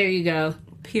hair. There you go.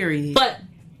 Period. But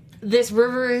this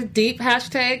River Deep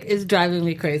hashtag is driving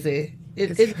me crazy.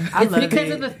 It's because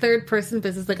of the third person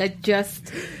business. Like, I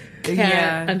just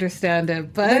can't understand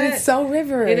it. But it's so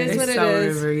River. It is what it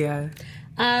is. River, yeah.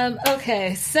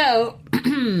 Okay, so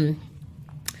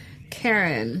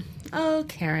Karen. Oh,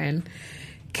 Karen.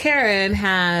 Karen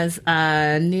has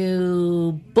a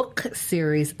new book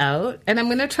series out, and I'm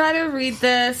going to try to read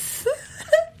this.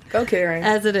 Go, Karen.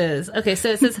 As it is. Okay, so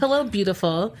it says, hello,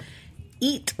 beautiful.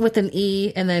 EAT with an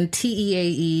E and then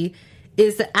TEAE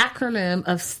is the acronym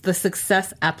of the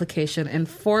success application and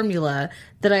formula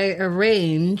that I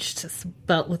arranged,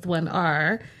 spelt with one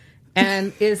R,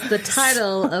 and is the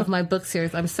title of my book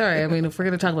series. I'm sorry. I mean, if we're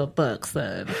going to talk about books,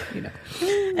 then,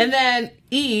 And then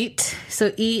EAT,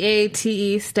 so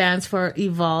EATE stands for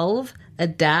Evolve,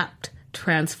 Adapt,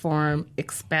 transform,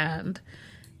 expand.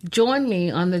 Join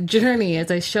me on the journey as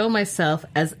I show myself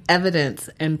as evidence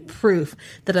and proof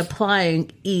that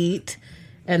applying eat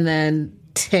and then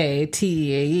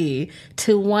T-E-A-E,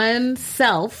 to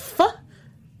oneself,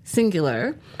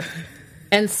 singular,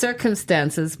 and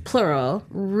circumstances, plural,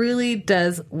 really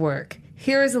does work.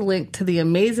 Here is a link to the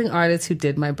amazing artist who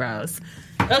did my brows.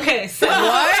 Okay, so...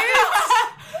 What?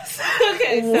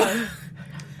 Okay,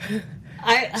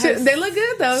 so... They look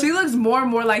good, though. She looks more and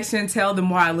more like Chantel the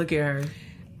more I look at her.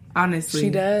 Honestly. She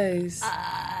does.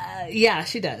 Yeah,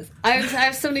 she does. I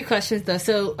have so many questions, though.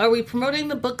 So, are we promoting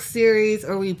the book series,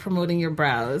 or are we promoting your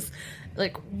brows?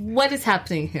 Like, what is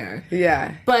happening here?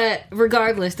 Yeah. But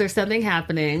regardless, there's something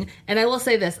happening. And I will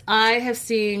say this. I have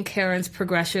seen Karen's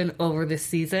progression over this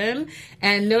season.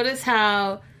 And notice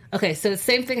how... Okay, so the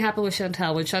same thing happened with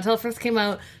Chantel. When Chantel first came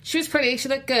out, she was pretty, she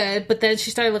looked good, but then she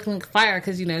started looking like fire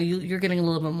because, you know, you're getting a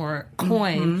little bit more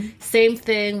coin. Mm-hmm. Same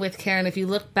thing with Karen. If you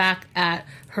look back at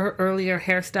her earlier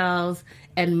hairstyles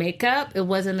and makeup, it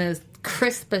wasn't as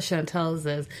crisp as Chantel's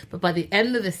is. But by the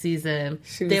end of the season,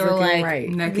 they were like, right.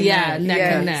 Neck and neck.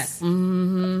 And neck.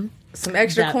 Mm-hmm. Some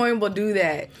extra coin will do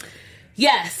that.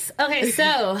 Yes. Okay,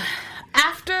 so...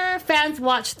 After fans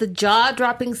watched the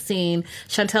jaw-dropping scene,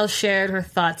 Chantel shared her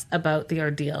thoughts about the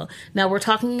ordeal. Now, we're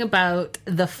talking about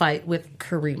the fight with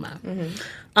Karima.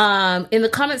 Mm-hmm. In the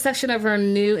comment section of her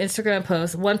new Instagram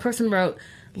post, one person wrote,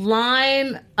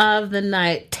 "Line of the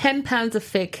night, 10 pounds of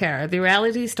fake hair." The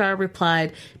reality star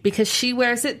replied, "Because she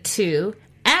wears it too,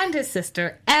 and his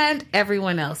sister, and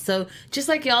everyone else." So, just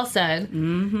like y'all said, you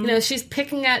know, she's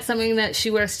picking at something that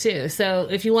she wears too. So,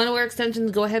 if you want to wear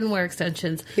extensions, go ahead and wear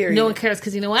extensions. Period. No one cares,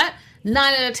 because you know what? 9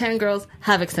 out of 10 girls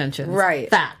have extensions. Right.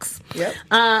 Facts. Yep.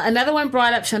 Another one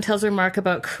brought up Chantel's remark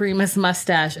about Karima's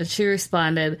mustache, and she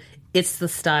responded, "It's the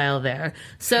style there."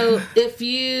 So, if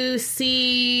you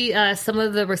see some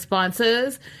of the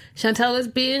responses, Chantel was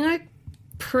being like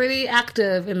pretty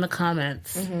active in the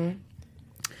comments. Mm-hmm.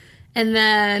 And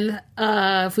then,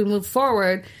 if we move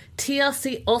forward,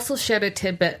 TLC also shared a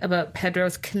tidbit about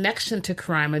Pedro's connection to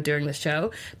Karima during the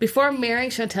show. Before marrying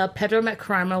Chantel, Pedro met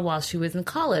Karima while she was in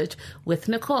college with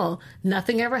Nicole.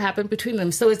 Nothing ever happened between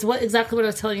them. So it's exactly what I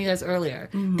was telling you guys earlier.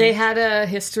 Mm-hmm. They had a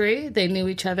history. They knew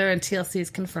each other, and TLC is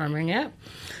confirming it.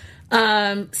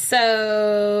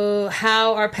 So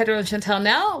how are Pedro and Chantel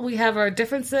now? We have our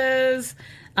differences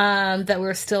that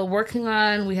we're still working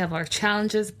on. We have our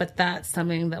challenges, but that's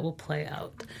something that will play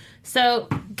out. So,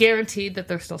 guaranteed that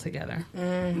they're still together.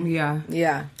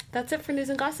 Yeah. That's it for news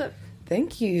and gossip.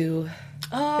 Thank you.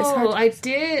 Oh, I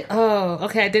did. Oh,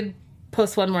 okay. I did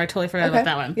post one more. I totally forgot about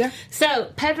that one. Yeah.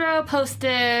 So, Pedro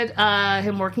posted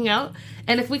him working out.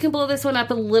 And if we can blow this one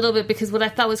up a little bit, because what I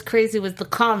thought was crazy was the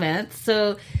comments.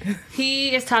 So,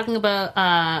 he is talking about,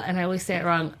 and I always say it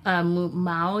wrong,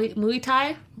 Muay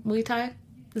Thai? Muay Thai?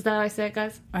 Is that how I say it,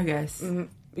 guys? I guess.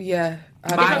 Yeah.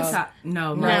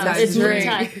 No, it's Muay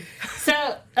Thai.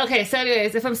 So, okay, so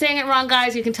anyways, if I'm saying it wrong,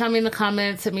 guys, you can tell me in the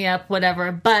comments, hit me up,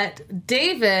 whatever. But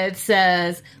David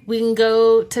says we can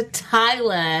go to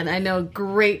Thailand. I know a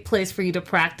great place for you to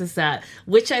practice at,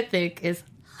 which I think is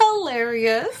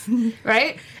hilarious,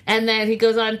 right? And then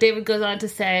David goes on to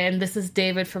say, and this is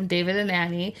David from David and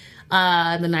Annie,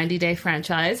 the 90-day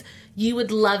franchise, "You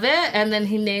would love it." And then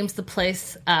he names the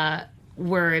place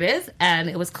where it is, and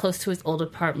it was close to his old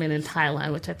apartment in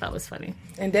Thailand, which I thought was funny.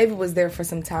 And David was there for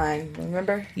some time,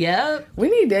 remember? Yep. We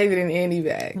need David and Andy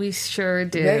back. We sure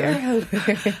do.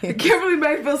 Kimberly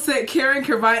Mayfield said Karen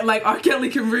can write like R. Kelly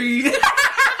can read.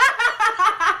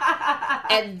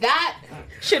 And that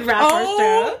should wrap our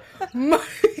show.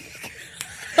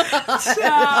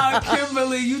 Child,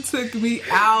 Kimberly, you took me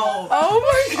out. Oh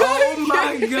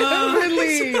my God.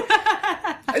 Kimberly.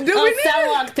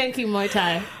 Salwag, thank you, Muay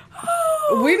Thai.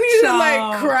 We need to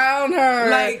like crown her.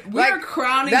 Like we're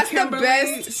crowning. That's Kimberly. the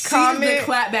best She's comment. the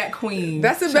clapback queen.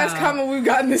 That's the best comment we've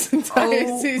gotten this entire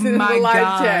season in the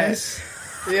live chat.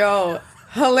 Yo,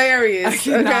 hilarious.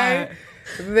 Okay.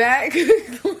 That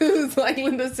concludes, like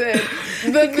Linda said,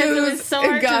 the news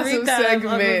and gossip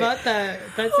segment. About that.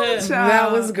 That's it.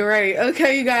 That was great.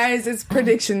 Okay, you guys, it's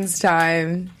predictions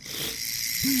time.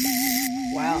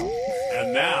 Wow.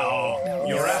 And now,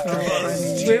 you're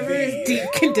AfterBuzz TV. River is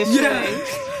deep conditioning. Yeah.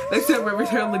 They said River's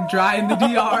hair look dry in the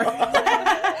DR.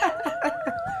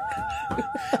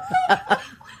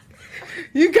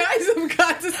 You guys have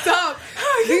got to stop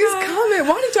these comments.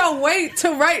 Why did y'all wait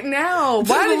till right now?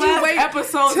 Why did you wait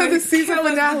till the season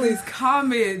finale? These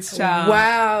comments, child.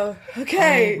 Wow.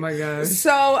 Okay. Oh my gosh.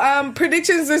 So,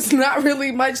 predictions, there's not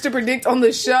really much to predict on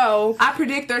the show. I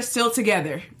predict they're still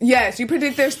together. Yes, you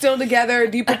predict they're still together.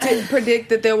 Do you predict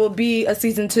that there will be a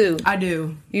season 2? I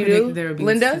do. You predict do? There will be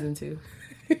Linda? a season 2.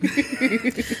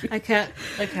 I can't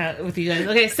with you guys.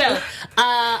 Okay, so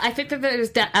I think that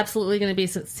there's absolutely going to be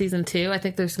season 2. I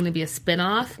think there's going to be a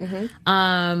spinoff.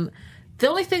 The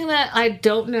only thing that I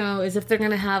don't know is if they're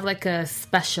going to have like a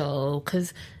special,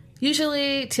 because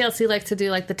usually TLC likes to do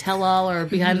like the tell-all or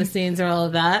behind the scenes or all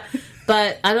of that.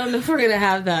 But I don't know if we're going to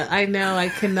have that. I know I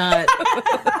cannot.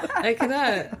 I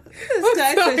cannot. This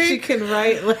guy says she can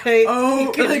write like.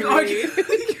 Oh, my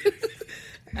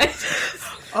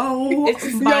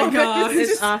God.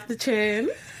 It's off the chain.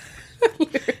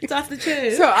 It's off the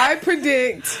chain. So I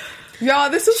predict, y'all,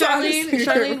 this is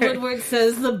Charlene Woodward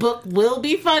says the book will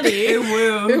be funny. It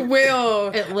will. It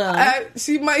will. It will.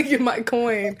 She might get my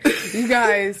coin. You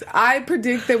guys, I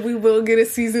predict that we will get a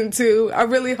season 2. I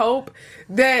really hope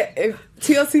that if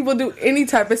TLC will do any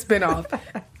type of spinoff,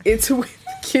 it's with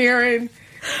Karen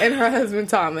and her husband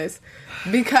Thomas.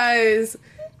 Because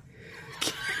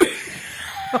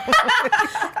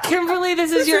Kimberly,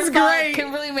 this is your fault. great.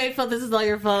 Kimberly Mayfield, this is all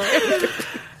your fault.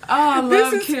 Oh, I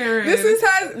love Karen.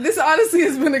 This honestly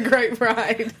has been a great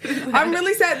ride. I'm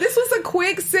really sad. This was a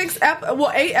quick 8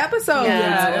 episodes.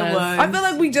 Yeah, it was. I feel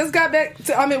like we just got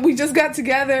we just got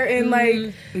together and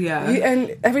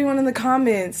and everyone in the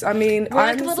comments. I mean, we're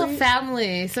like a little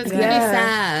family, so it's gonna be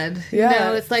sad. Yeah. You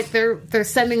know, it's like they're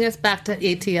sending us back to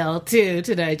ATL too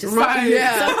today. Just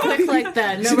so quick like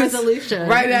that. No resolution.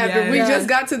 Right after we just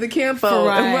got to the campo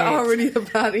and we're already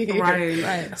about of here.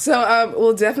 Right. So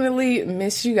we'll definitely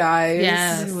miss you guys.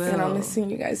 Yes, and I'm missing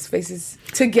you guys' faces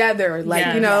together,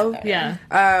 Yeah.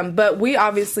 But we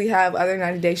obviously have other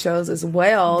 90-day shows as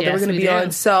well that we're going to be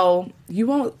on. So you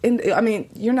won't.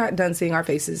 You're not done seeing our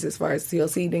faces as far as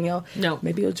TLC, Danielle. No.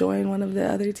 Maybe you'll join one of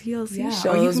the other TLC shows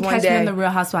or you can one catch day. me on the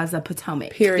Real Housewives of Potomac.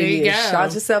 Period. There you go.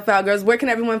 Shout yourself out, girls. Where can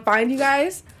everyone find you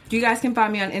guys? You guys can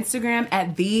find me on Instagram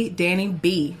at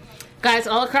 @TheDannyB. Guys,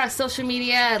 all across social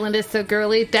media at Linda's So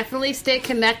Girly. Definitely stay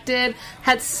connected.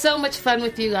 Had so much fun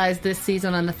with you guys this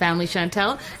season on The Family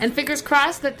Chantel. And fingers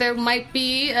crossed that there might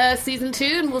be a season 2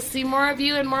 and we'll see more of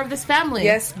you and more of this family.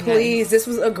 Yes, please. This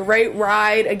was a great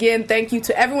ride. Again, thank you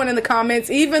to everyone in the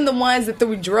comments, even the ones that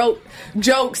threw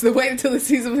jokes, that waited until the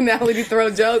season finale to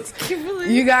throw jokes.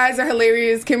 Kimberly. You guys are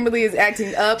hilarious. Kimberly is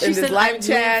acting up in this live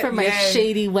chat. For my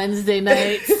shady Wednesday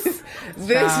nights.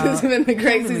 This has been a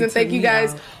great season. Thank you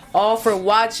guys all for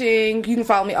watching. You can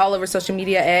follow me all over social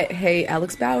media at Hey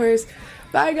Alex Bowers.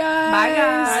 Bye guys. Bye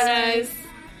guys. Bye guys.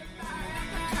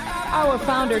 Our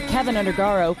founder, Kevin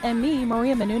Undergaro, and me,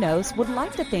 Maria Menounos, would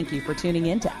like to thank you for tuning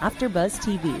in to AfterBuzz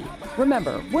TV.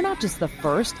 Remember, we're not just the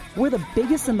first, we're the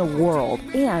biggest in the world,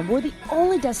 and we're the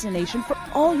only destination for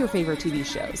all your favorite TV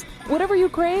shows. Whatever you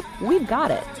crave, we've got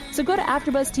it. So go to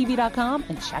AfterBuzzTV.com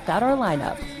and check out our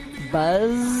lineup.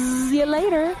 Buzz you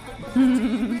later.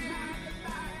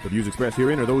 The views expressed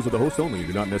herein are those of the host only and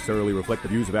do not necessarily reflect the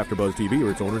views of AfterBuzz TV or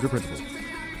its owners or principals.